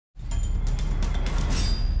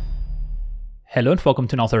Hello and welcome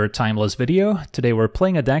to another timeless video. Today we're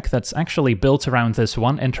playing a deck that's actually built around this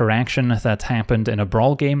one interaction that happened in a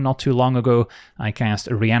brawl game not too long ago. I cast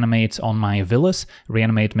Reanimate on my Vilis.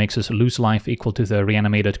 Reanimate makes us lose life equal to the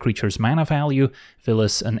reanimated creature's mana value.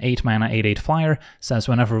 Vilis, an 8 mana 8/8 flyer, says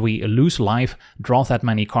whenever we lose life, draw that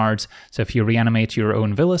many cards. So if you reanimate your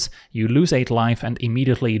own Vilis, you lose 8 life and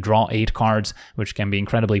immediately draw 8 cards, which can be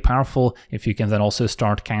incredibly powerful if you can then also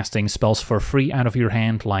start casting spells for free out of your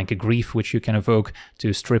hand, like Grief, which you can evoke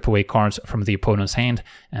to strip away cards from the opponent's hand,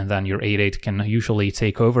 and then your 8/8 can usually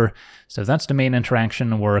take over. So that's the main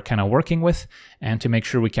interaction we're kind of working with, and to make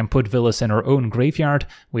sure we can put Vilis in our own graveyard,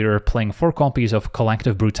 we're playing 4 copies of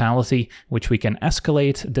Collective Brutality, which we can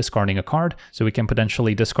escalate discarding a card, so we can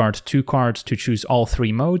potentially discard 2 cards to choose all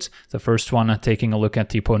 3 modes. The first one, taking a look at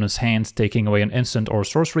the opponent's hand, taking away an instant or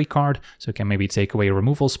sorcery card, so we can maybe take away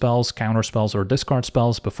removal spells, counter spells, or discard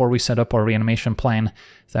spells before we set up our reanimation plan.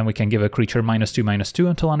 Then we can give a creature -2/-2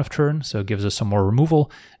 until end of turn, so it gives us some more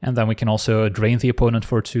removal, and then we can also drain the opponent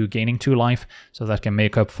for 2, gaining 2 life, so that can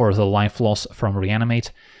make up for the life loss from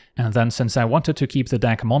Reanimate. And then since I wanted to keep the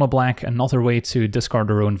deck monoblack, another way to discard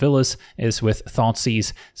our own Vilis is with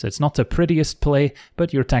Thoughtseize. So it's not the prettiest play,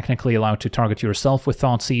 but you're technically allowed to target yourself with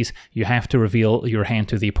Thoughtseize. You have to reveal your hand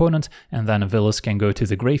to the opponent, and then a Vilis can go to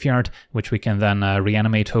the graveyard, which we can then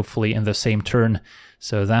reanimate hopefully in the same turn.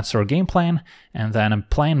 So that's our game plan, and then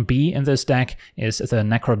plan B in this deck is the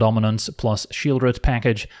Necrodominance plus Shieldred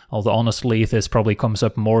package, although honestly this probably comes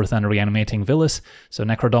up more than reanimating Vilis. So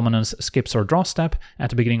Necrodominance skips our draw step. At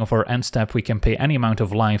the beginning of our end step we can pay any amount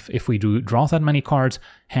of life if we do draw that many cards.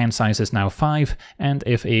 Hand size is now 5, and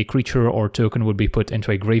if a creature or token would be put into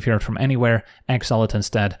a graveyard from anywhere, exile it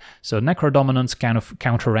instead. So Necrodominance kind of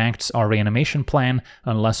counteracts our reanimation plan,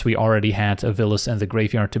 unless we already had a Vilis in the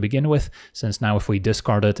graveyard to begin with, since now if we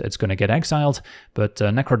discard it, it's going to get exiled. But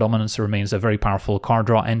Necrodominance remains a very powerful card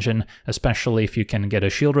draw engine, especially if you can get a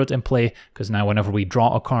Shieldred in play, because now whenever we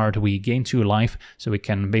draw a card, we gain 2 life, so we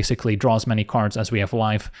can basically draw as many cards as we have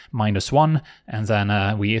life -1, and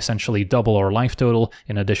then we essentially double our life total,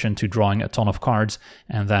 in addition to drawing a ton of cards,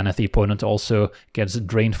 and then the opponent also gets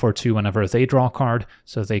drained for 2 whenever they draw a card,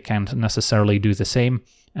 so they can't necessarily do the same.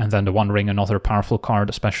 And then the One Ring, another powerful card,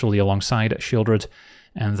 especially alongside Shieldred.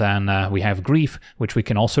 And then we have Grief, which we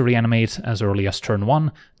can also reanimate as early as turn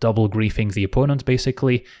 1, double griefing the opponent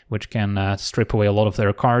basically, which can strip away a lot of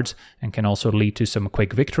their cards and can also lead to some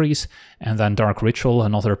quick victories. And then Dark Ritual,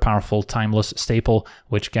 another powerful timeless staple,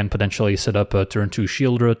 which can potentially set up a turn 2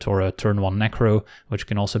 Shieldred or a turn 1 Necro, which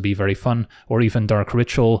can also be very fun. Or even Dark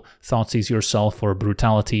Ritual, Thoughtseize yourself or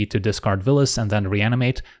Brutality to discard Vilis and then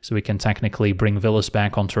reanimate, so we can technically bring Vilis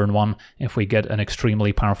back on turn 1 if we get an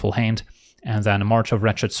extremely powerful hand. And then March of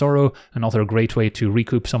Wretched Sorrow, another great way to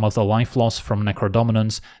recoup some of the life loss from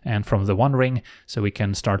Necrodominance and from the One Ring, so we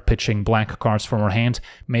can start pitching black cards from our hand,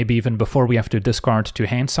 maybe even before we have to discard to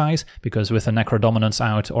hand size, because with the Necrodominance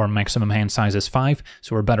out, our maximum hand size is 5,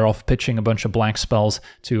 so we're better off pitching a bunch of black spells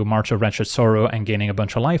to March of Wretched Sorrow and gaining a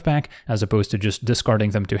bunch of life back, as opposed to just discarding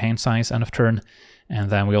them to hand size end of turn. And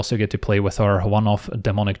then we also get to play with our one-off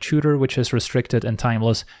Demonic Tutor, which is restricted in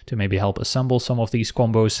Timeless, to maybe help assemble some of these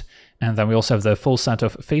combos. And then we also have the full set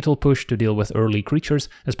of Fatal Push to deal with early creatures,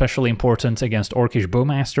 especially important against Orcish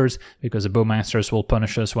Bowmasters, because the Bowmasters will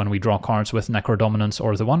punish us when we draw cards with Necrodominance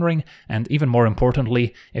or the One Ring. And even more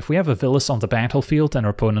importantly, if we have a Vilis on the battlefield and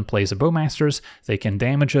our opponent plays a Bowmasters, they can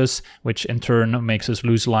damage us, which in turn makes us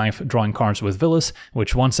lose life drawing cards with Vilis,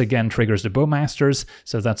 which once again triggers the Bowmasters,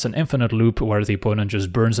 so that's an infinite loop where the opponent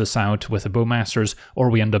just burns us out with the Bowmasters, or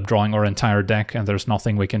we end up drawing our entire deck and there's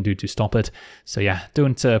nothing we can do to stop it. So yeah,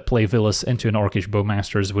 don't play Vilis into an Orcish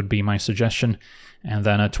Bowmasters would be my suggestion. And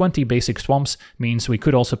then 20 basic swamps means we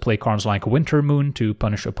could also play cards like Winter Moon to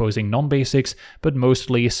punish opposing non-basics, but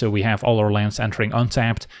mostly so we have all our lands entering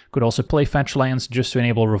untapped. Could also play fetch lands just to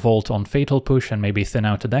enable Revolt on Fatal Push and maybe thin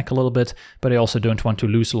out the deck a little bit, but I also don't want to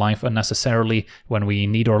lose life unnecessarily when we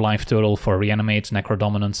need our life total for Reanimate,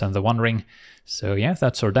 Necrodominance and the One Ring. So yeah,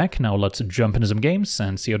 that's our deck. Now let's jump into some games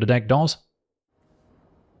and see how the deck does.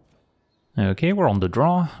 Okay, we're on the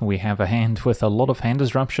draw. We have a hand with a lot of hand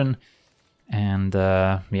disruption. And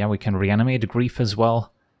yeah, we can reanimate Grief as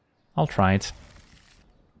well. I'll try it.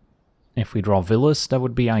 If we draw Vilis, that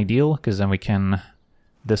would be ideal, because then we can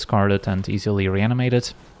discard it and easily reanimate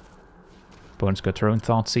it. Opponent's got their own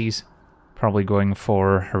Thoughtseize. Probably going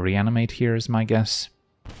for a reanimate here is my guess.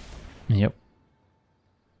 Yep.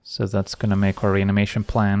 So that's going to make our reanimation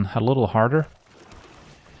plan a little harder.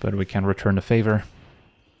 But we can return the favor.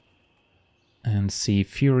 And see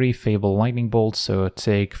Fury, Fable, Lightning Bolt, so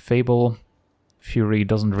take Fable. Fury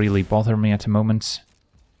doesn't really bother me at the moment.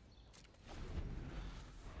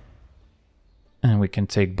 And we can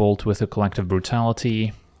take Bolt with a Collective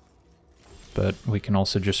Brutality, but we can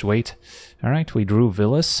also just wait. Alright, we drew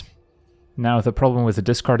Vilis. Now the problem with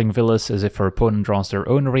discarding Vilis is if our opponent draws their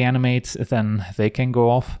own Reanimate, then they can go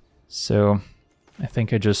off. So I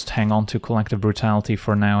think I just hang on to Collective Brutality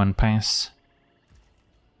for now and pass.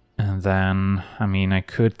 And then, I mean, I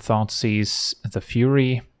could Thoughtseize the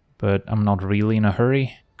Fury, but I'm not really in a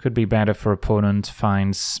hurry. Could be bad if our opponent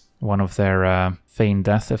finds one of their Feign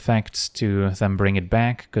Death effects to then bring it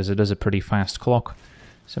back, because it is a pretty fast clock.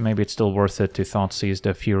 So maybe it's still worth it to Thoughtseize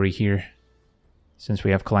the Fury here, since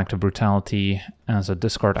we have Collective Brutality as a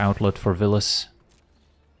discard outlet for Vilis.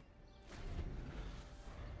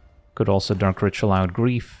 Could also Dark Ritual out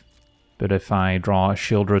Grief, but if I draw a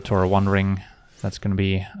Shieldred or a One Ring, that's going to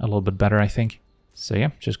be a little bit better, I think. So yeah,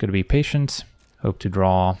 just going to be patient. Hope to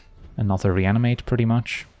draw another Reanimate, pretty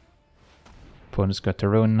much. Opponent's got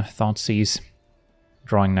their own Thoughtseize.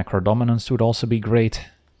 Drawing Necrodominance would also be great,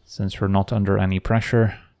 since we're not under any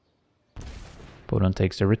pressure. Opponent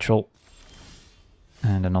takes the Ritual.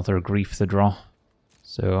 And another Grief to draw.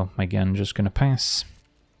 So, again, just gonna pass.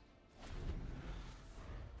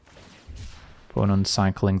 Opponent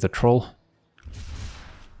cycling the Troll.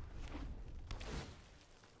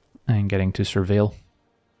 And getting to Surveil.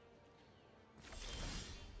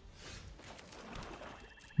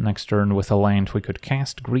 Next turn with a land we could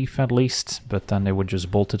cast Grief at least, but then they would just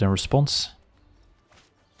bolt it in response.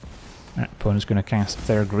 Opponent's gonna cast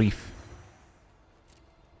their Grief.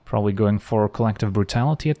 Probably going for Collective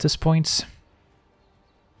Brutality at this point.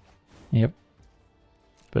 Yep.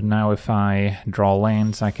 But now if I draw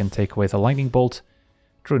lands, I can take away the Lightning Bolt.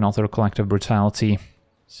 Drew another Collective Brutality.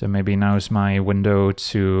 So maybe now's my window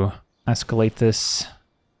to escalate this.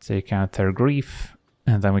 Take out their Grief.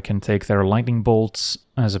 And then we can take their Lightning Bolts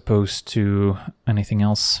as opposed to anything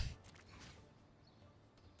else.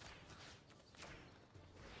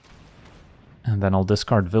 And then I'll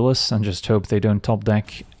discard Vilis and just hope they don't top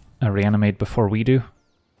deck a Reanimate before we do.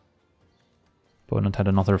 Opponent had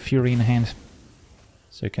another Fury in hand,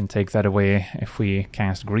 so you can take that away if we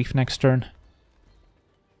cast Grief next turn.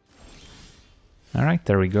 Alright,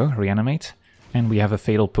 there we go, Reanimate. And we have a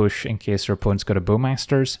Fatal Push in case our opponent's got a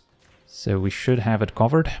Bowmasters. So we should have it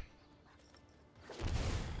covered.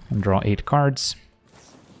 And draw 8 cards.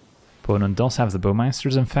 Opponent does have the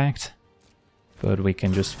Bowmasters, in fact. But we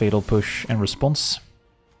can just Fatal Push in response.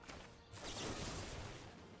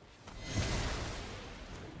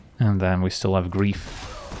 And then we still have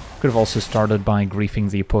Grief. Could have also started by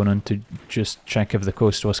griefing the opponent to just check if the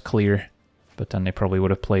coast was clear. But then they probably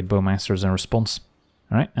would have played Bowmasters in response.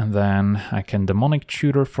 Alright, and then I can Demonic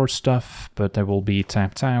Tutor for stuff, but I will be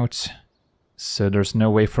tapped out. So there's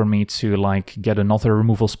no way for me to, like, get another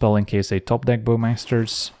removal spell in case they top deck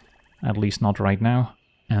Bowmasters. At least not right now.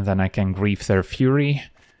 And then I can grief their Fury.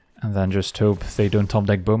 And then just hope they don't top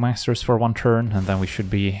deck Bowmasters for one turn, and then we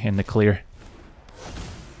should be in the clear.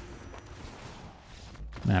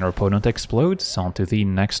 And our opponent explodes. On to the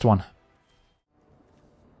next one.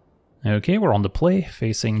 Okay, we're on the play,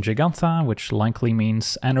 facing Gigantha, which likely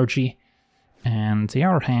means energy. And yeah,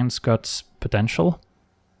 our hand's got potential.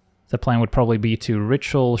 The plan would probably be to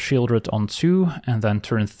Ritual Shieldred on 2, and then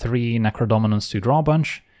turn 3 Necrodominance to draw a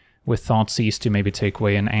bunch, with Thoughtseize to maybe take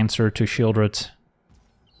away an answer to Shieldred.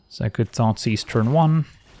 So I could Thoughtseize turn 1.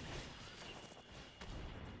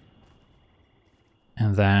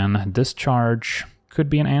 And then Discharge could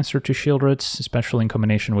be an answer to Shieldred, especially in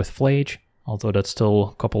combination with Flage, although that's still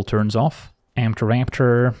a couple turns off. Amped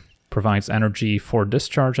Raptor provides energy for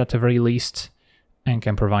Discharge at the very least, and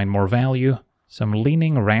can provide more value. So I'm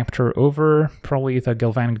leaning Raptor over. Probably the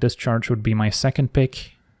Galvanic Discharge would be my second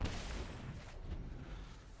pick.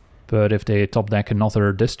 But if they top deck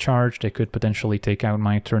another Discharge, they could potentially take out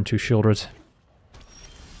my turn 2 Shieldred.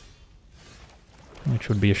 Which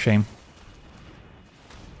would be a shame.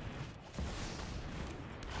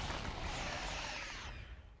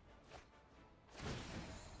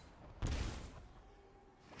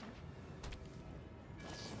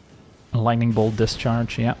 Lightning Bolt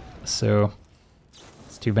Discharge, yeah, so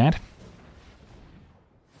it's too bad.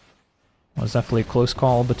 Was definitely a close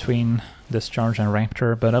call between Discharge and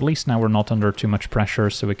Raptor, but at least now we're not under too much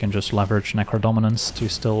pressure, so we can just leverage Necrodominance to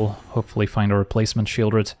still hopefully find a replacement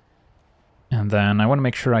Shieldred. And then I want to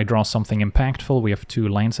make sure I draw something impactful. We have 2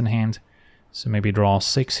 lands in hand, so maybe draw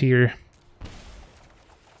 6 here.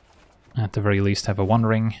 At the very least have a One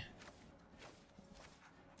Ring.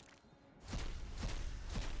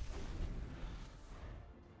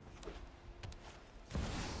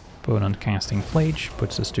 Opponent casting Flage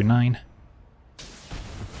puts us to 9.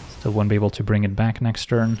 Still won't be able to bring it back next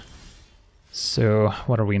turn. So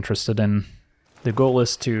what are we interested in? The goal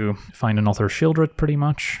is to find another Shieldred, pretty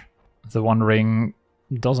much. The One Ring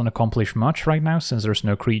doesn't accomplish much right now, since there's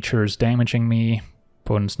no creatures damaging me.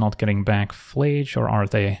 Opponent's not getting back Flage, or are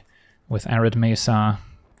they? With Arid Mesa,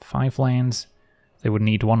 5 lands. They would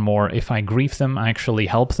need one more. If I grief them, I actually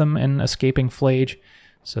help them in escaping Flage,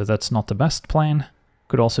 so that's not the best plan.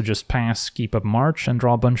 Could also just pass, keep up March, and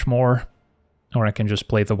draw a bunch more. Or I can just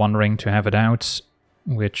play the One Ring to have it out,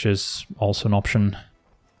 which is also an option.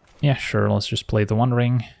 Yeah, sure, let's just play the One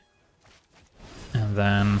Ring. And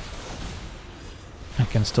then I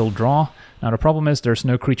can still draw. Now the problem is there's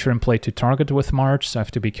no creature in play to target with March, so I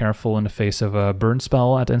have to be careful in the face of a burn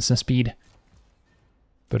spell at instant speed.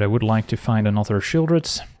 But I would like to find another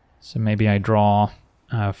Shieldred. So maybe I draw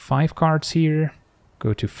 5 cards here,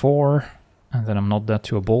 go to 4, and then I'm not dead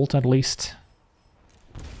to a bolt at least.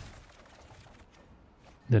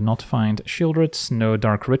 Did not find Shieldreds, no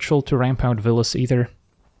Dark Ritual to ramp out Vilis either.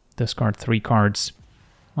 Discard 3 cards.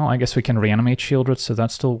 Well, I guess we can reanimate Shieldred, so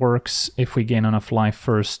that still works if we gain enough life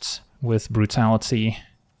first with Brutality.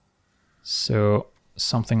 So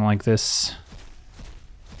something like this.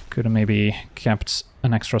 Could have maybe kept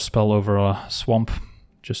an extra spell over a swamp,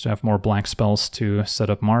 just to have more black spells to set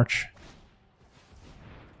up March.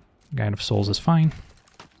 Guide of Souls is fine.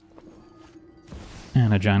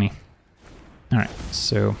 And a Johnny. Alright,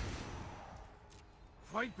 so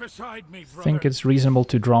I think it's reasonable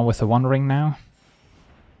to draw with a One Ring now.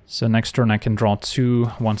 So next turn I can draw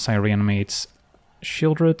 2 once I reanimate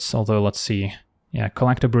Shieldreds, although let's see. Yeah,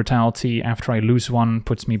 Collective Brutality after I lose 1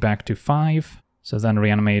 puts me back to 5, so then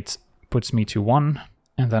reanimate puts me to 1,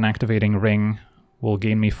 and then activating Ring will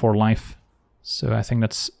gain me 4 life. So I think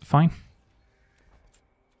that's fine.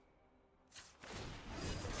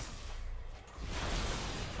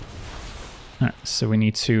 Alright, so we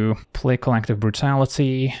need to play Collective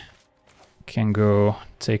Brutality, can go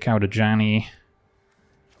take out a Jani,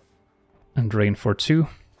 and drain for 2.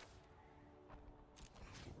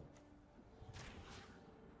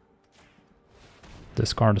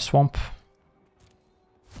 Discard a Swamp.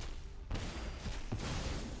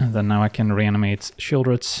 And then now I can reanimate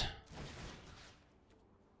Shieldreds.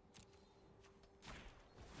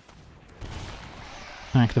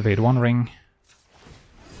 Activate One Ring.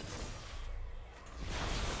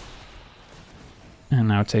 And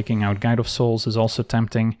now taking out Guide of Souls is also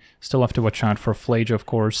tempting. Still have to watch out for Flage, of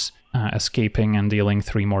course, escaping and dealing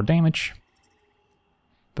 3 more damage.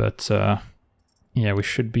 But yeah, we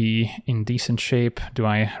should be in decent shape. Do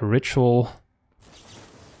I Ritual?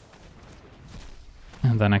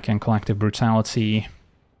 And then I can Collective Brutality.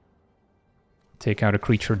 Take out a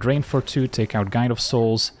creature, drain for 2, take out Guide of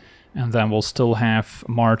Souls, and then we'll still have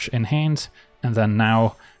March in hand. And then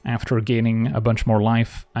now, after gaining a bunch more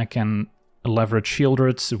life, I can leverage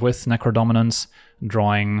Shieldreds with Necrodominance,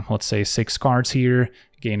 drawing, let's say, 6 cards here,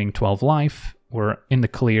 gaining 12 life. We're in the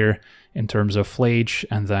clear in terms of Flage,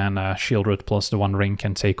 and then Shieldred plus the One Ring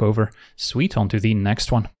can take over. Sweet, on to the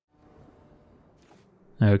next one.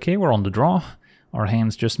 Okay, we're on the draw. Our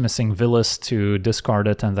hand's just missing Vilis to discard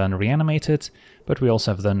it and then reanimate it, but we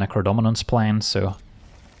also have the Necrodominance plan, so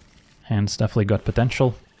hand's definitely got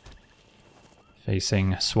potential.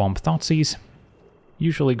 Facing Swamp Thoughtseize.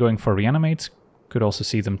 Usually going for Reanimate. Could also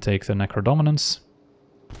see them take the Necrodominance.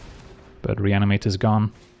 But Reanimate is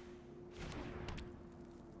gone.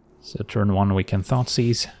 So turn 1 we can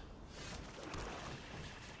Thoughtseize.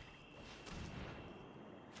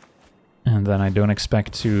 And then I don't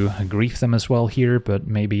expect to grief them as well here, but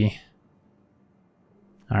maybe...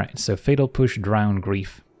 Alright, so Fatal Push, Drown,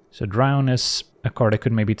 Grief. So Drown is a card I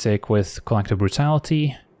could maybe take with Collective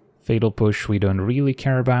Brutality. Fatal Push we don't really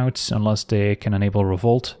care about, unless they can enable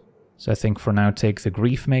Revolt. So I think for now take the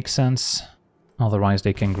Grief makes sense. Otherwise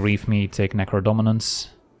they can grief me, take Necrodominance.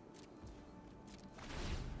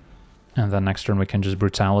 And then next turn we can just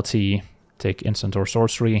Brutality, take Instant or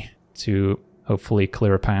Sorcery to hopefully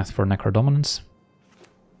clear a path for Necrodominance.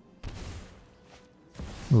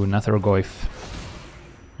 Ooh, Nethergoyf.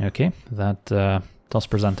 Okay, that does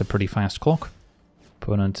present a pretty fast clock.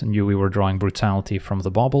 Opponent knew we were drawing Brutality from the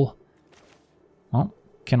Bauble. Well,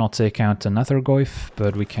 cannot take out the Nethergoyf,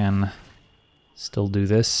 but we can still do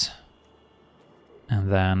this.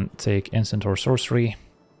 And then take Instant or Sorcery.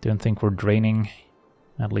 Don't think we're draining,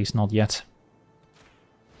 at least not yet.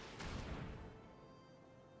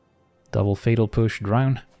 Double Fatal Push,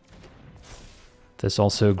 Drown. This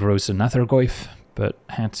also grows the Nethergoyf, but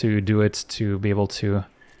had to do it to be able to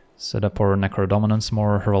set up our Necrodominance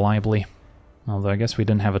more reliably. Although I guess we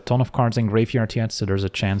didn't have a ton of cards in graveyard yet, so there's a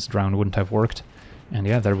chance Drown wouldn't have worked. And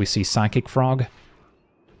yeah, there we see Psychic Frog.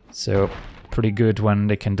 So pretty good when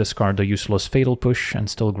they can discard the useless Fatal Push and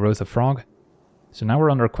still grow the Frog. So now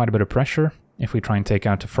we're under quite a bit of pressure. If we try and take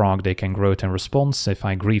out the frog, they can grow it in response. If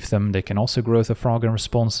I grief them, they can also grow the frog in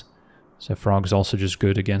response. So frog's also just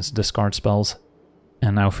good against discard spells.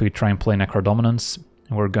 And now if we try and play Necrodominance,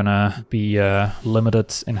 we're gonna be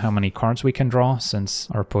limited in how many cards we can draw, since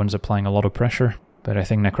our opponent's applying a lot of pressure. But I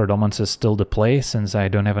think Necrodominance is still the play, since I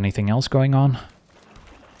don't have anything else going on.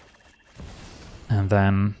 And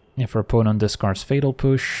then, if our opponent discards Fatal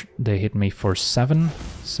Push, they hit me for 7.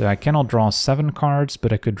 So I cannot draw 7 cards,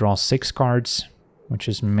 but I could draw 6 cards, which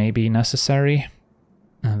is maybe necessary.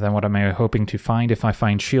 And then what am I hoping to find? If I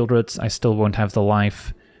find Shieldred, I still won't have the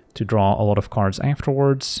life to draw a lot of cards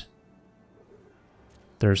afterwards.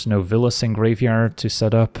 There's no Vilis in graveyard to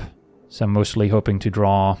set up, so I'm mostly hoping to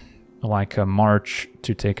draw like a March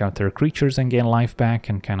to take out their creatures and gain life back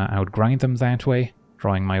and kind of outgrind them that way.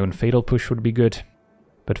 Drawing my own Fatal Push would be good.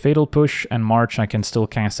 But Fatal Push and March I can still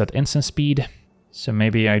cast at instant speed, so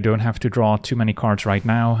maybe I don't have to draw too many cards right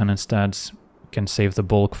now and instead can save the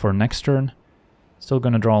bulk for next turn. Still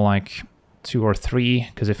gonna draw like 2 or 3,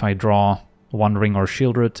 because if I draw Wandering or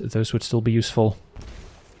Shieldred, those would still be useful.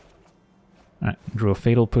 Alright, drew a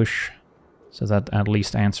Fatal Push, so that at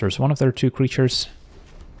least answers one of their 2 creatures.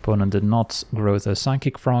 Opponent did not grow the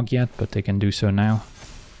Psychic Frog yet, but they can do so now.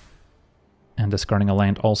 And discarding a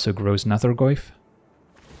land also grows Nethergoyf.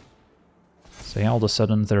 So yeah, all of a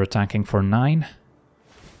sudden they're attacking for 9.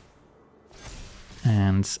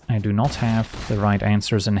 And I do not have the right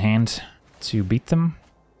answers in hand to beat them.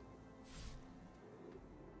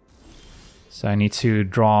 So I need to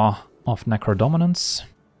draw off Necrodominance.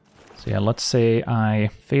 So yeah, let's say I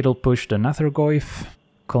Fatal Push the Nethergoyf,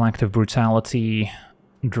 Collective Brutality,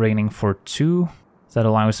 draining for 2. That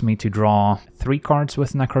allows me to draw 3 cards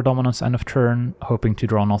with Necrodominance end of turn, hoping to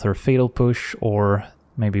draw another Fatal Push, or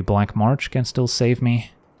maybe Black March can still save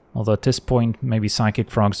me. Although at this point, maybe Psychic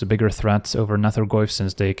Frog's a bigger threat over Nethergoyf,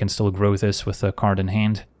 since they can still grow this with a card in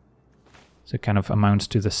hand. So it kind of amounts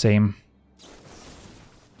to the same.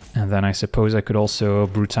 And then I suppose I could also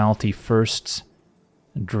Brutality first,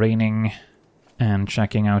 draining and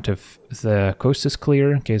checking out if the coast is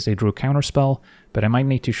clear in case they drew Counterspell, but I might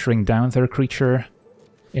need to shrink down their creature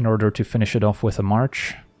in order to finish it off with a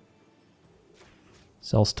March.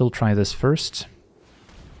 So I'll still try this first.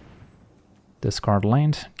 Discard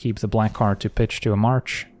land, keep the black card to pitch to a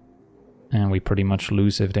March, and we pretty much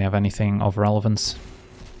lose if they have anything of relevance.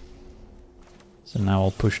 So now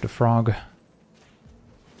I'll push the frog.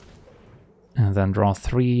 And then draw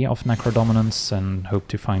 3 of Necrodominance and hope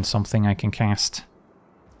to find something I can cast.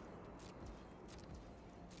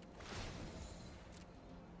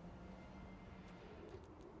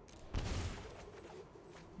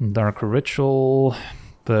 Dark Ritual,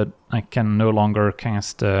 but I can no longer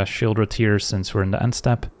cast Shieldred here since we're in the end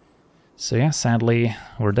step. So yeah, sadly,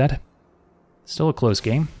 we're dead. Still a close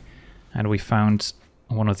game. And we found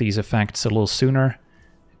one of these effects a little sooner.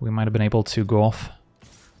 We might have been able to go off.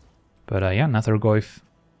 But yeah, Nethergoyf,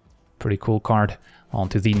 pretty cool card. On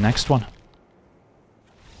to the next one.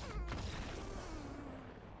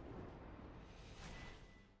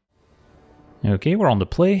 Okay, we're on the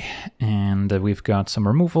play, and we've got some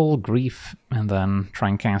removal, grief, and then try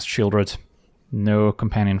and cast Shieldred. No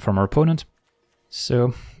companion from our opponent.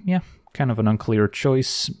 So, yeah, kind of an unclear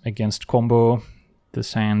choice against combo.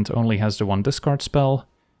 This hand only has the 1 discard spell.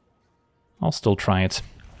 I'll still try it.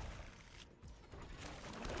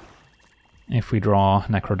 If we draw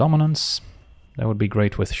Necrodominance, that would be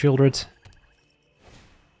great with Shieldred.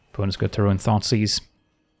 Opponent's got their own Thoughtseize.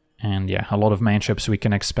 And yeah, a lot of matchups we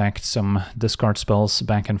can expect some discard spells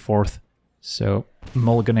back and forth. So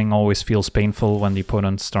mulliganing always feels painful when the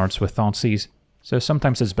opponent starts with Thoughtseize. So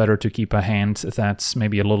sometimes it's better to keep a hand that's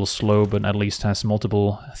maybe a little slow but at least has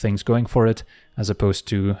multiple things going for it, as opposed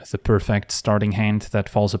to the perfect starting hand that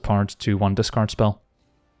falls apart to 1 discard spell.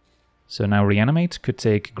 So now Reanimate could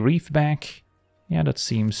take Grief back. Yeah, that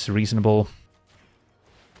seems reasonable.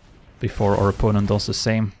 Before our opponent does the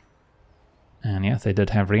same. And yeah, they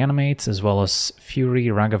did have Reanimate, as well as Fury,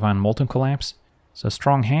 Ragavan, Molten Collapse. So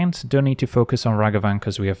strong hand, don't need to focus on Ragavan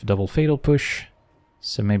because we have double Fatal Push.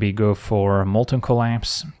 So maybe go for Molten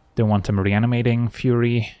Collapse. Don't want them reanimating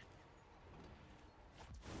Fury.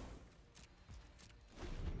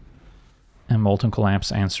 And Molten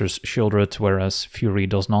Collapse answers Shieldred, whereas Fury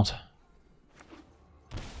does not.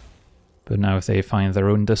 But now if they find their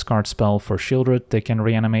own discard spell for Shieldred, they can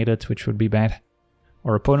reanimate it, which would be bad.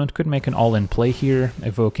 Our opponent could make an all-in play here,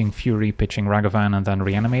 evoking Fury, pitching Ragavan, and then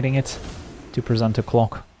reanimating it to present a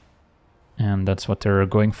clock. And that's what they're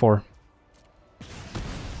going for.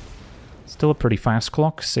 Still a pretty fast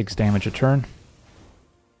clock, 6 damage a turn.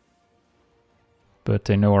 but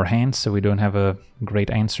they know our hands, so we don't have a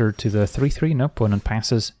great answer to the 3-3. No, opponent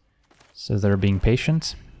passes, so they're being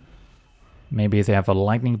patient. Maybe they have a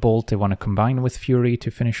lightning bolt they want to combine with Fury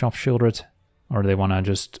to finish off Shieldred, or they want to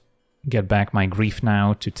just get back my Grief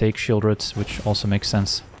now to take Shieldred, which also makes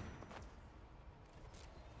sense.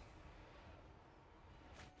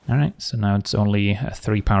 Alright, so now it's only a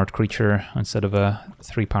 3-powered creature instead of a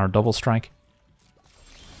 3-powered double strike.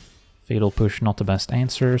 Fatal Push, not the best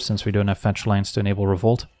answer, since we don't have fetch lands to enable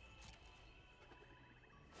Revolt.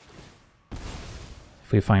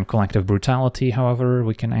 If we find Collective Brutality, however,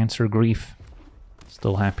 we can answer Grief.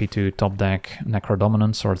 Still happy to top deck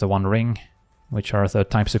Necrodominance or the One Ring, which are the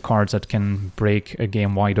types of cards that can break a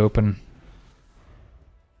game wide open.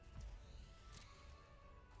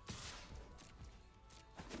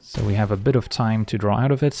 So we have a bit of time to draw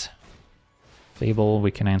out of it. Fable,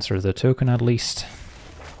 we can answer the token at least.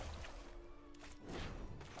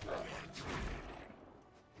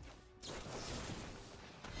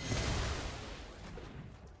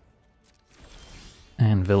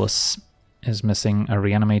 And Vilis is missing a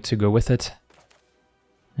reanimate to go with it.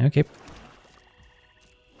 Okay.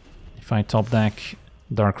 If I top deck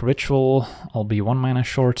Dark Ritual, I'll be 1 mana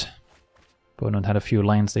short. Opponent had a few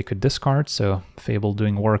lands they could discard, so Fable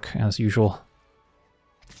doing work as usual.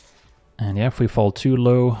 And yeah, if we fall too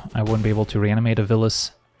low, I won't be able to reanimate a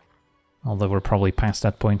Vilis. Although we're probably past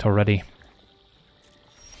that point already.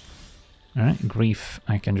 Alright, Grief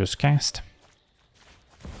I can just cast.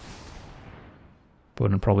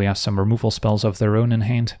 Opponent probably has some removal spells of their own in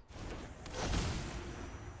hand.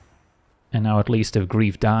 And now at least if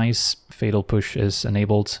Grief dies, Fatal Push is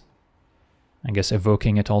enabled. I guess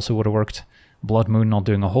evoking it also would have worked. Blood Moon not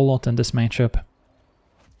doing a whole lot in this matchup.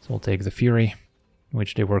 So we'll take the Fury,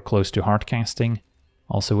 which they were close to hard casting.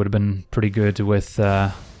 Also would have been pretty good with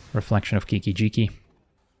Reflection of Kiki Jiki.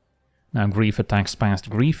 Now Grief attacks past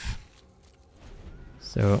Grief.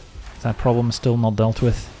 So that problem is still not dealt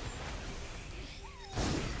with.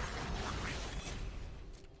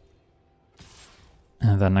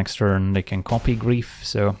 And then next turn they can copy Grief,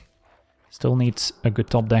 so still needs a good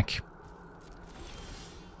top deck.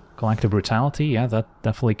 Collective Brutality, yeah, that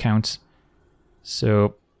definitely counts.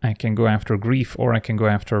 So I can go after Grief or I can go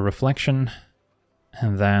after Reflection.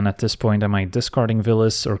 And then at this point am I discarding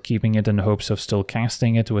Vilis or keeping it in the hopes of still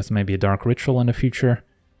casting it with maybe a Dark Ritual in the future?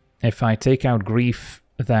 If I take out Grief,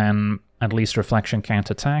 then at least Reflection can't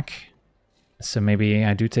attack. So maybe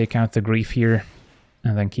I do take out the Grief here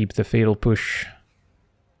and then keep the Fatal Push.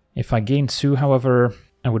 If I gain 2, however,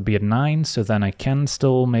 I would be at 9, so then I can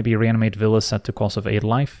still maybe reanimate Vilis at the cost of 8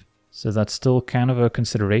 life. So that's still kind of a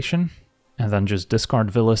consideration. And then just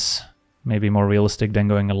discard Vilis. Maybe more realistic than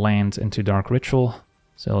going a land into Dark Ritual.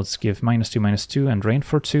 So let's give -2/-2 and drain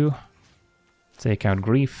for 2. Take out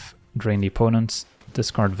Grief, drain the opponent,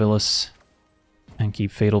 discard Vilis, and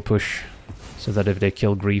keep Fatal Push. So that if they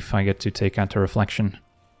kill Grief, I get to take out the Reflection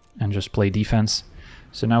and just play defense.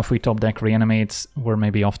 So now if we top deck Reanimate, we're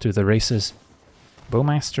maybe off to the races.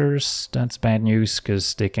 Bowmasters, that's bad news,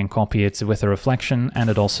 because they can copy it with a Reflection, and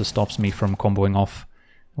it also stops me from comboing off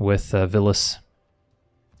with Vilis.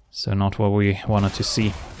 So not what we wanted to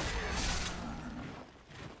see.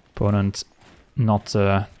 Opponent not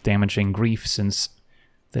damaging Grief, since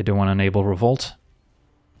they don't want to enable Revolt.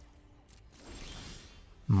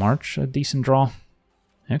 March, a decent draw.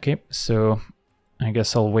 Okay, so I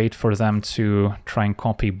guess I'll wait for them to try and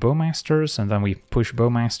copy Bowmasters, and then we push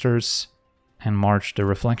Bowmasters and march the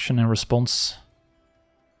Reflection in response.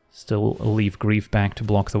 Still leave Grief back to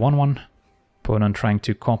block the 1/1. Opponent trying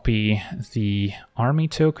to copy the army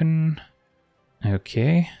token.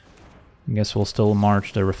 Okay. I guess we'll still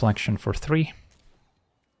march the Reflection for 3.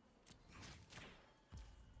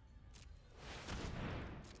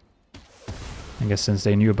 I guess since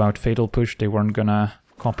they knew about Fatal Push, they weren't gonna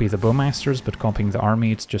copy the Bowmasters, but copying the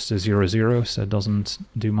army, it's just a 0/0, so it doesn't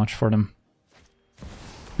do much for them.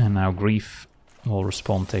 And now Grief will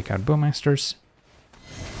respond, take out Bowmasters.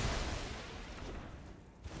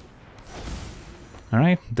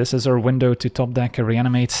 Alright, this is our window to top deck a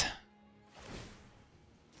Reanimate.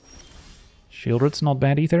 Shieldred's not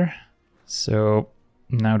bad either. So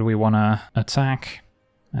now do we want to attack?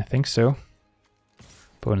 I think so.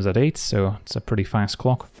 Opponent's at 8, so it's a pretty fast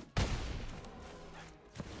clock.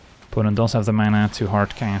 Opponent does have the mana to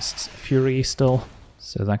hardcast Fury still,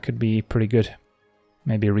 so that could be pretty good.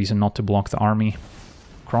 Maybe a reason not to block the army.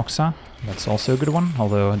 Kroxa, that's also a good one,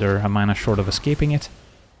 although they're a mana short of escaping it.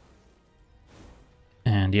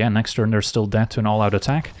 And yeah, next turn they're still dead to an all-out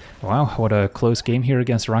attack. Wow, what a close game here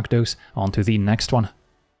against Rakdos. On to the next one.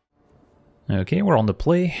 Okay, we're on the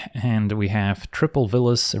play, and we have triple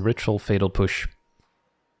Vilis, Ritual, Fatal Push.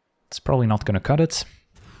 It's probably not going to cut it.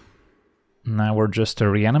 Now we're just a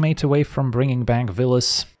reanimate away from bringing back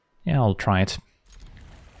Vilis. Yeah, I'll try it.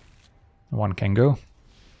 One can go.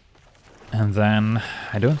 And then,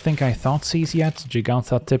 I don't think I Thoughtseize yet.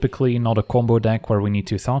 Gigantha typically not a combo deck where we need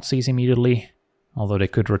to Thoughtseize immediately. Although they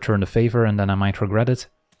could return the favor and then I might regret it.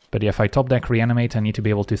 But yeah, if I top deck Reanimate, I need to be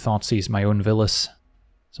able to Thoughtseize my own Vilis.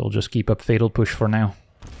 So I'll just keep up Fatal Push for now.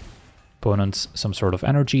 Opponent's some sort of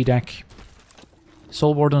energy deck.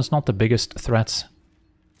 Soul Warden's not the biggest threat.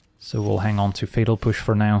 So we'll hang on to Fatal Push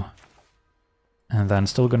for now. And then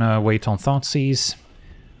still gonna wait on Thoughtseize.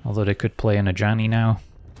 Although they could play an Ajani now.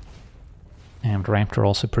 And Raptor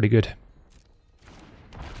also pretty good.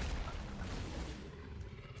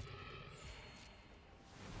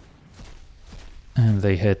 And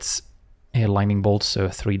they hit a Lightning Bolt, so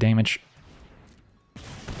 3 damage.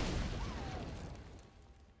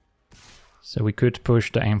 So we could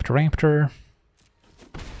push the Amped Raptor.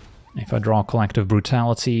 If I draw Collective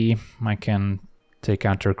Brutality, I can take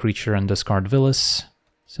out their creature and discard Vilis.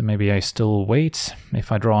 So maybe I still wait.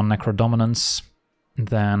 If I draw Necrodominance,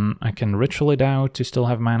 then I can Ritual it out to still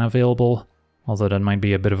have mana available, although that might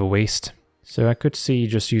be a bit of a waste. So I could see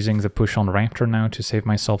just using the push on Raptor now to save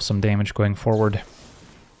myself some damage going forward.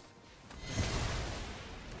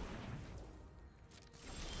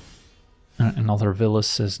 Another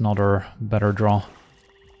Vilis is another better draw.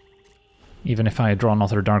 Even if I draw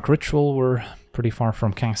another Dark Ritual, we're pretty far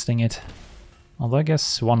from casting it. Although I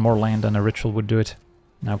guess one more land and a Ritual would do it.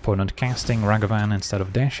 Now opponent casting Ragavan instead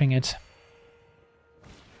of dashing it.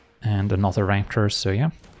 And another Raptor, so yeah.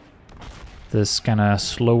 This kinda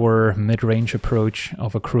slower mid-range approach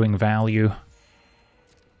of accruing value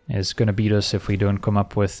is gonna beat us if we don't come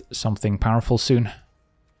up with something powerful soon.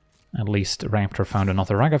 At least Raptor found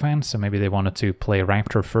another Ragavan, so maybe they wanted to play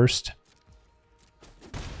Raptor first.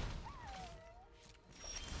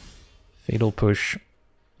 Fatal Push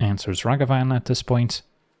answers Ragavan at this point.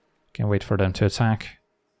 Can't wait for them to attack.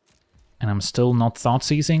 And I'm still not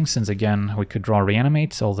Thoughtseizing, since again we could draw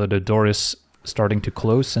Reanimate, although the door is starting to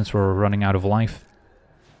close since we're running out of life.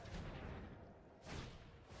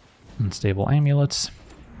 Unstable Amulets.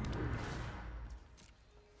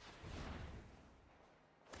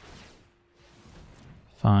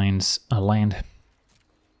 Finds a land.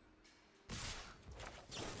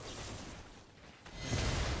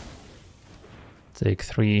 Take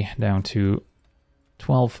 3 down to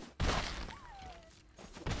 12.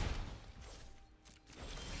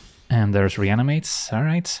 And there's Reanimates,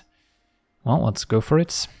 alright. Well, let's go for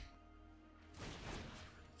it.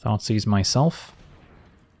 Thoughtseize myself.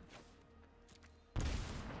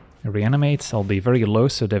 Reanimate, I'll be very low,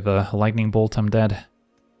 so they have a Lightning Bolt, I'm dead.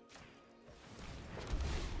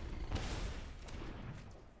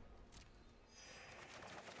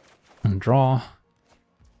 And draw.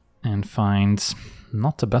 And find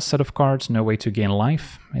not the best set of cards, no way to gain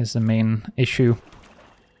life is the main issue.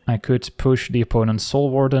 I could push the opponent's Soul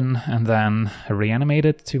Warden and then reanimate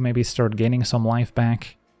it to maybe start gaining some life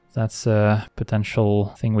back. That's a potential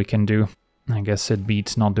thing we can do. I guess it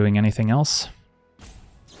beats not doing anything else.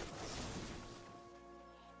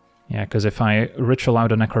 Yeah, because if I Ritual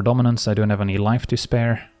out a Necrodominance, I don't have any life to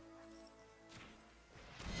spare.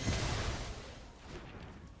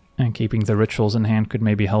 And keeping the Rituals in hand could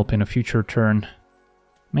maybe help in a future turn.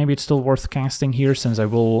 Maybe it's still worth casting here, since I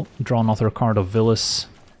will draw another card of Vilis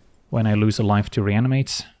when I lose a life to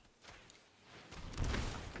reanimate.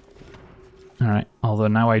 Alright, although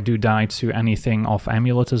now I do die to anything off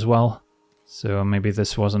Amulet as well, so maybe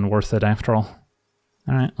this wasn't worth it after all.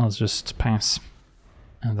 Alright, let's just pass.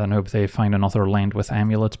 And then hope they find another land with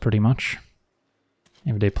Amulet, pretty much.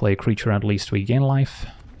 If they play a creature, at least we gain life.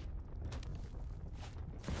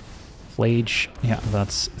 Flage, yeah,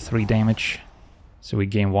 that's 3 damage. So we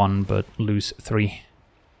gain 1, but lose 3.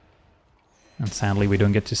 And sadly, we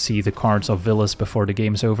don't get to see the cards of Vilis before the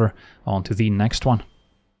game's over. On to the next one.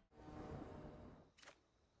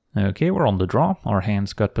 Okay, we're on the draw. Our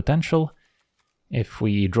hand's got potential. If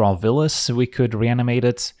we draw Vilis, we could reanimate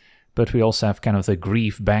it, but we also have kind of the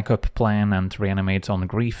Grief backup plan and reanimate on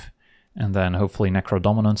Grief, and then hopefully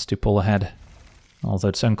Necrodominance to pull ahead. Although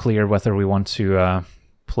it's unclear whether we want to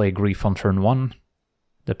play Grief on turn 1.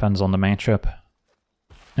 Depends on the matchup.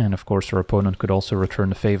 And of course our opponent could also return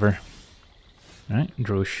the favor. Alright,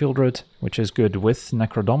 drew Shieldred, which is good with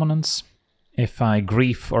Necrodominance. If I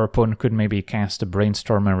Grief, our opponent could maybe cast a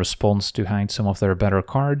Brainstorm in response to hide some of their better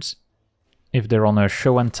cards. If they're on a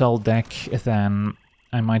Show and Tell deck, then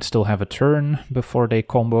I might still have a turn before they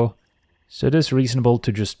combo. So it is reasonable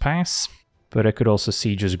to just pass, but I could also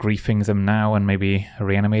see just Griefing them now and maybe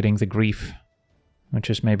reanimating the Grief, which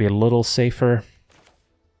is maybe a little safer.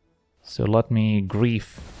 So let me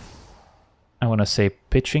grief. I want to say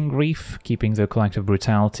pitching grief, keeping the collective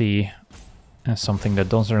brutality as something that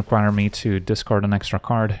doesn't require me to discard an extra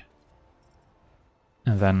card.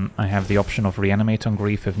 And then I have the option of reanimate on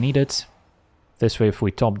grief if needed. This way, if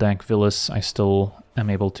we top deck Vilis, I still am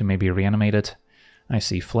able to maybe reanimate it. I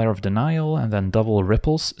see Flare of Denial and then double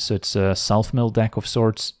Ripples, so it's a self-mill deck of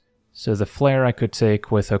sorts. So the Flare I could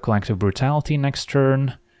take with a collective brutality next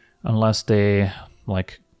turn, unless they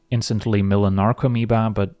like instantly mill a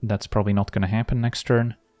Narcomoeba, but that's probably not going to happen next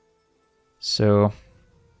turn. So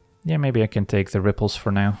yeah, maybe I can take the Ripples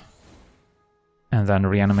for now. And then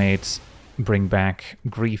reanimate, bring back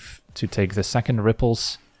Grief to take the second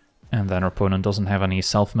Ripples, and then our opponent doesn't have any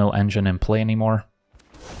self-mill engine in play anymore.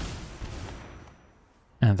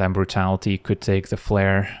 And then Brutality could take the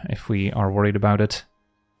Flare if we are worried about it,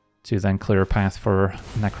 to then clear a path for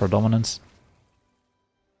Necrodominance.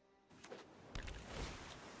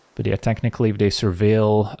 But yeah, technically if they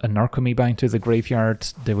surveil a Narcomoeba into the graveyard,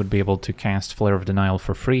 they would be able to cast Flare of Denial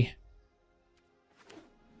for free.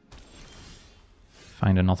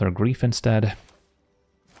 Find another Grief instead.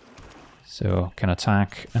 So can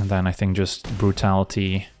attack, and then I think just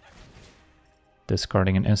Brutality,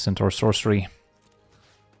 discarding an instant or sorcery.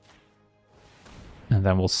 And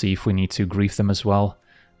then we'll see if we need to grief them as well.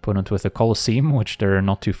 Opponent with a Colosseum, which they're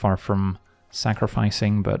not too far from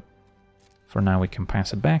sacrificing, but for now we can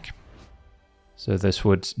pass it back. So this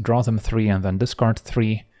would draw them 3 and then discard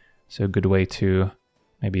 3. So a good way to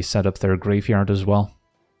maybe set up their graveyard as well.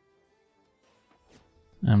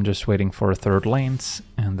 I'm just waiting for a third land,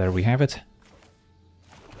 and there we have it.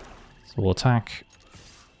 So we'll attack.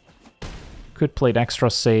 Could play the extra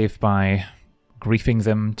save by griefing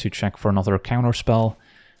them to check for another counterspell,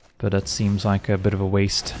 but that seems like a bit of a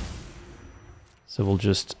waste. So we'll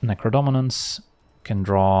just Necrodominance, can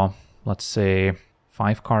draw, let's say,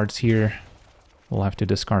 5 cards here. We'll have to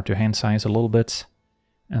discard to hand size a little bit.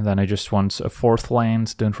 And then I just want a 4th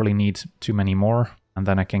land, don't really need too many more. And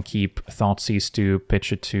then I can keep Thoughtseize to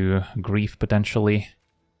pitch it to Grief potentially.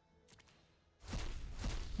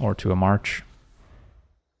 Or to a March.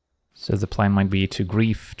 So the plan might be to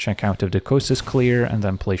Grief, check out if the coast is clear, and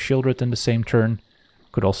then play Shieldred in the same turn.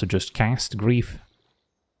 Could also just cast Grief,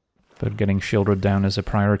 but getting Shieldred down is a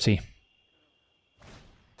priority.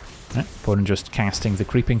 Opponent just casting the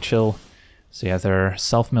Creeping Chill. So yeah, their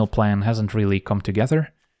self-mill plan hasn't really come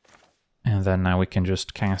together. And then now we can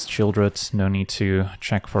just cast Shieldred, no need to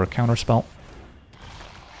check for a counterspell.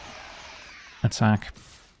 Attack.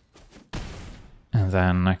 And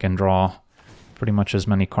then I can draw pretty much as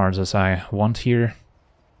many cards as I want here,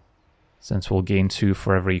 since we'll gain 2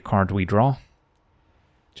 for every card we draw.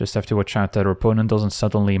 Just have to watch out that our opponent doesn't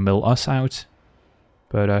suddenly mill us out,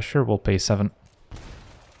 but sure, we'll pay 7.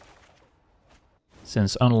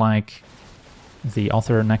 Since unlike the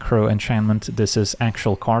other Necro enchantment, this is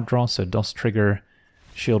actual card draw, so it does trigger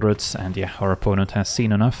Shieldreds, and yeah, our opponent has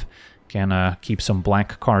seen enough. Can keep some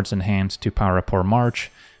black cards in hand to power up our March,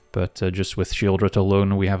 but just with Shieldred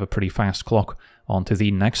alone we have a pretty fast clock. On to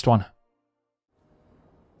the next one.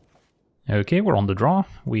 Okay, we're on the draw.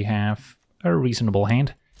 We have a reasonable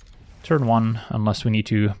hand. Turn 1, unless we need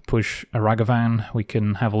to push a Ragavan, we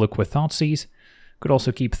can have a look with Thoughtseize. Could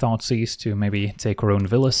also keep Thoughtseize to maybe take our own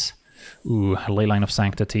Vilis. Ooh, Leyline of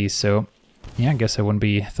Sanctity, so yeah, I guess I wouldn't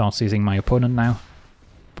be Thoughtseizing my opponent now.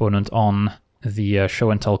 Opponent on the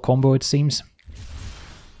Show and Tell combo, it seems.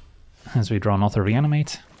 As we draw another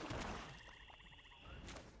Reanimate.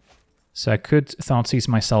 So I could Thoughtseize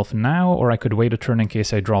myself now, or I could wait a turn in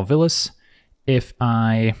case I draw Vilis. If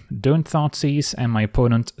I don't Thoughtseize and my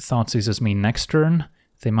opponent Thoughtseizes me next turn,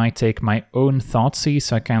 they might take my own Thoughtseize,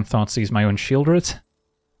 so I can't Thoughtseize my own Shieldred,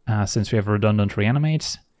 since we have redundant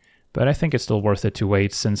Reanimates. But I think it's still worth it to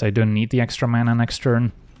wait, since I don't need the extra mana next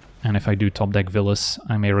turn. And if I do top deck Vilis,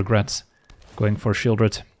 I may regret going for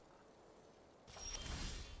Shieldred.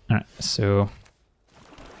 Alright, so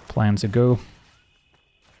plans a go.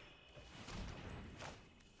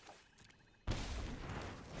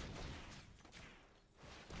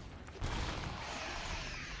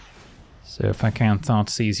 So if I can't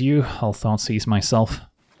Thoughtseize you, I'll Thoughtseize myself.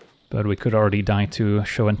 But we could already die to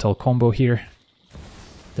Show and Tell combo here.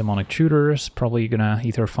 Demonic Tutor's probably gonna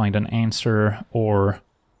either find an answer or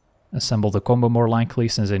assemble the combo more likely,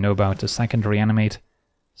 since they know about the second Reanimate.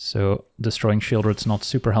 So destroying Shieldred's not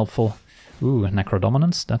super helpful. Ooh,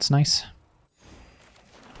 Necrodominance, that's nice.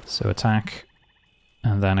 So attack,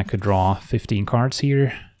 and then I could draw 15 cards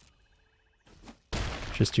here.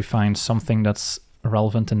 Just to find something that's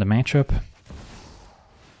relevant in the matchup.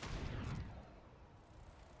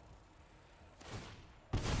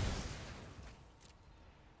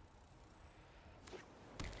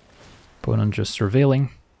 Opponent just surveilling.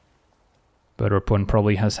 But our opponent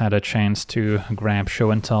probably has had a chance to grab Show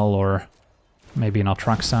and Tell or maybe an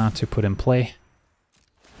Atraxa to put in play.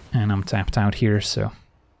 And I'm tapped out here, so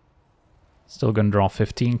still gonna draw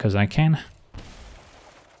 15 because I can.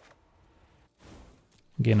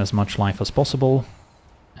 Gain as much life as possible.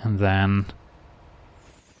 And then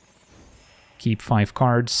keep 5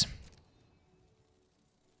 cards.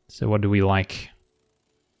 So what do we like?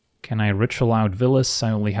 Can I ritual out Vilis?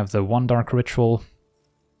 I only have the 1 dark ritual.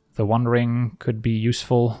 The 1 ring could be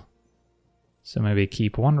useful. So maybe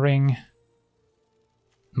keep 1 ring.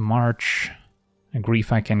 March. A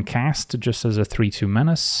Grief I can cast just as a 3/2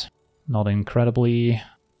 menace. Not incredibly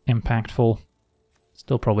impactful.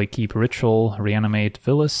 Still probably keep Ritual, Reanimate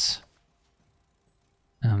Vilis.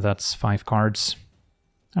 And that's 5 cards.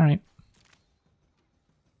 Alright.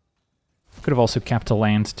 Could have also kept a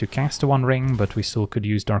land to cast a 1 ring, but we still could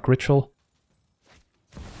use Dark Ritual.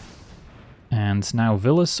 And now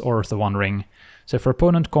Vilis or the 1 ring. So if our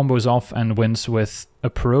opponent combos off and wins with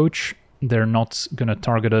Approach, they're not gonna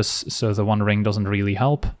target us, so the 1 ring doesn't really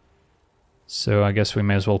help. So I guess we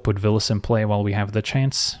may as well put Vilis in play while we have the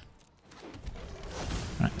chance.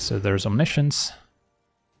 Alright, so there's Omniscience.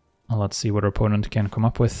 Let's see what our opponent can come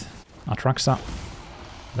up with. Atraxa.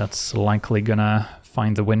 That's likely gonna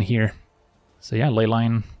find the win here. So yeah,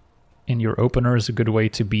 Leyline in your opener is a good way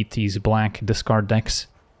to beat these black discard decks.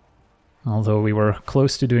 Although we were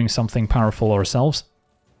close to doing something powerful ourselves.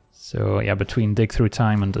 So yeah, between Dig Through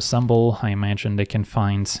Time and Assemble, I imagine they can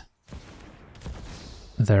find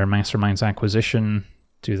their Mastermind's Acquisition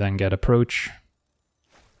to then get Approach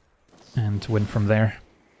and win from there.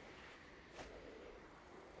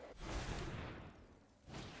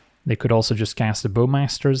 They could also just cast the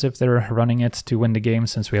Bowmasters if they're running it to win the game,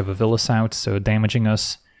 since we have a Vilis out, so damaging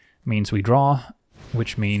us means we draw,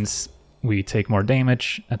 which means we take more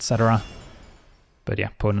damage, etc. But yeah,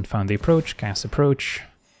 opponent found the Approach, cast Approach,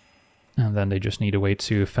 and then they just need a way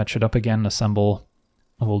to fetch it up again. Assemble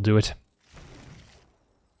will do it.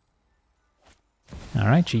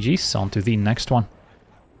 Alright, GG's, on to the next one.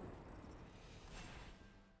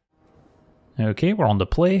 Okay, we're on the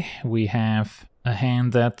play. We have a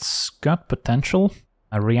hand that's got potential.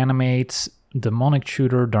 A Reanimate, Demonic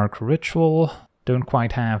Tutor, Dark Ritual. Don't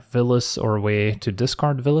quite have Vilis or a way to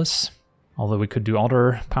discard Vilis, although we could do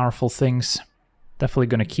other powerful things. Definitely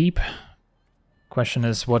gonna keep. Question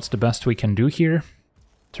is, what's the best we can do here?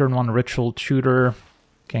 Turn 1 Ritual Tutor.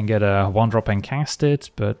 Can get a 1-drop and cast it,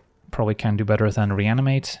 but probably can do better than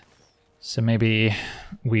Reanimate. So maybe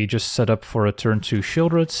we just set up for a turn 2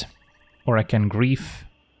 Shieldred, or I can Grief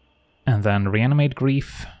and then Reanimate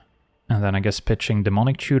Grief, and then I guess pitching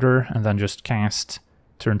Demonic Tutor, and then just cast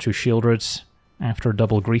turn 2 Shieldreds after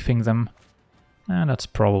double griefing them. And that's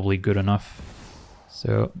probably good enough.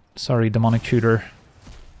 So, sorry Demonic Tutor.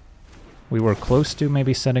 We were close to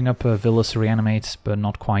maybe setting up a Vilis Reanimate, but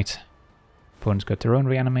not quite. Opponents got their own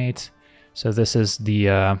Reanimate. So this is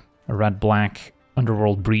the red-black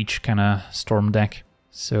Underworld Breach kind of Storm deck.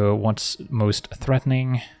 So what's most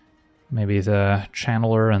threatening? Maybe the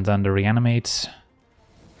Channeler and then the Reanimate.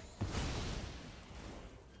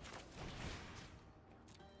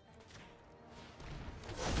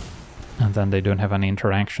 And then they don't have any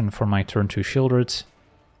interaction for my turn 2 Shieldreds.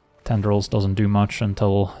 Tendrils doesn't do much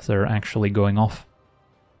until they're actually going off.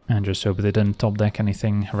 And just hope they didn't top deck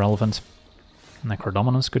anything relevant.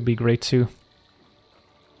 Necrodominance could be great too.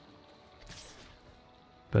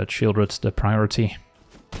 But Shieldred's the priority.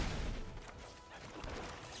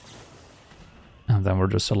 And then we're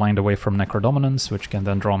just aligned away from Necrodominance, which can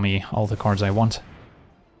then draw me all the cards I want.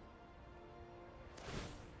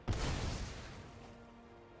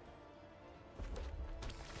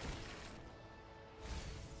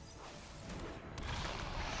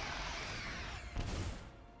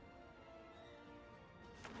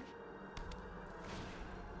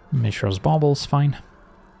 Mishra's Bauble's fine.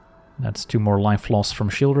 That's 2 more life loss from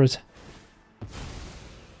Shieldred.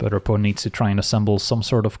 But our opponent needs to try and assemble some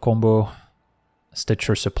sort of combo.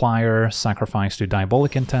 Stitcher Supplier, sacrifice to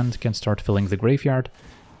Diabolic Intent, can start filling the graveyard.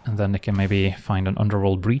 And then they can maybe find an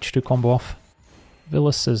Underworld Breach to combo off.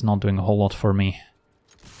 Vilis is not doing a whole lot for me.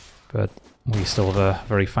 But we still have a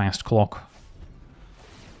very fast clock.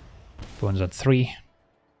 Opponent's at 3.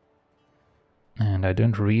 And I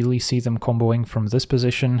don't really see them comboing from this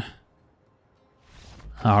position.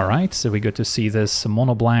 Alright, so we get to see this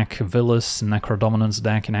monoblack Vilis Necrodominance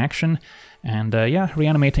deck in action. And yeah,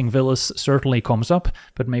 reanimating Vilis certainly comes up,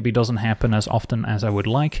 but maybe doesn't happen as often as I would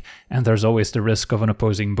like, and there's always the risk of an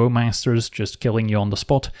opposing bowmasters just killing you on the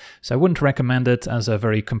spot, so I wouldn't recommend it as a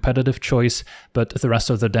very competitive choice, but the rest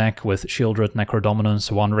of the deck with Shieldred,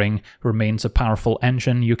 Necrodominance, One Ring remains a powerful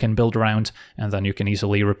engine you can build around, and then you can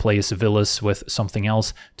easily replace Vilis with something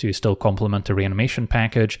else to still complement the reanimation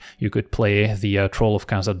package. You could play the Troll of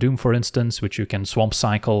Khazad-dûm, for instance, which you can swamp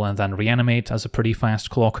cycle and then reanimate as a pretty fast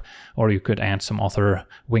clock, or you could add some other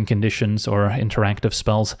win conditions or interactive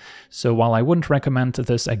spells. So while I wouldn't recommend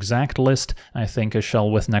this exact list, I think a shell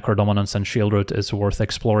with Necrodominance and Shieldred is worth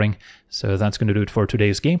exploring. So that's going to do it for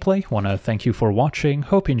today's gameplay. Want to thank you for watching,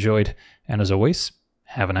 hope you enjoyed, and as always,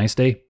 have a nice day.